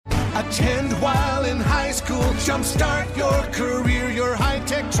Attend while in high school. Jumpstart your career. Your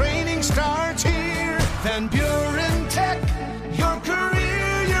high-tech training starts here. Van Buren Tech. Your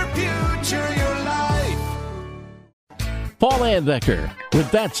career, your future, your life. Paul Anbecker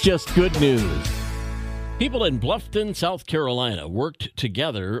with That's Just Good News. People in Bluffton, South Carolina worked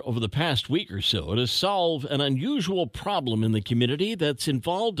together over the past week or so to solve an unusual problem in the community that's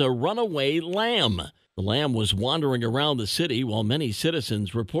involved a runaway lamb. The lamb was wandering around the city while many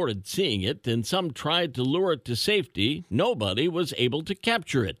citizens reported seeing it, and some tried to lure it to safety. Nobody was able to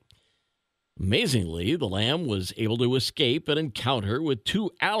capture it. Amazingly, the lamb was able to escape an encounter with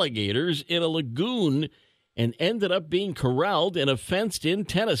two alligators in a lagoon and ended up being corralled in a fenced-in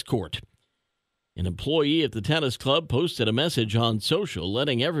tennis court. An employee at the tennis club posted a message on social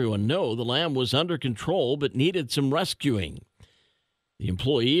letting everyone know the lamb was under control but needed some rescuing. The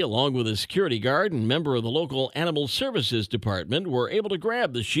employee, along with a security guard and member of the local animal services department, were able to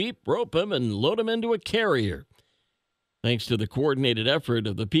grab the sheep, rope him, and load him into a carrier. Thanks to the coordinated effort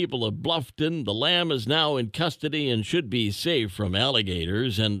of the people of Bluffton, the lamb is now in custody and should be safe from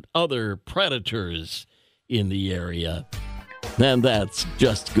alligators and other predators in the area. And that's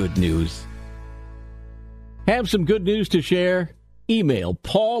just good news. Have some good news to share? Email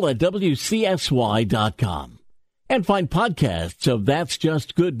paul@wcsy.com. And find podcasts of That's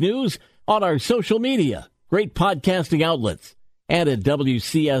Just Good News on our social media, great podcasting outlets, and at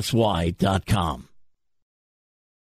wcsy.com.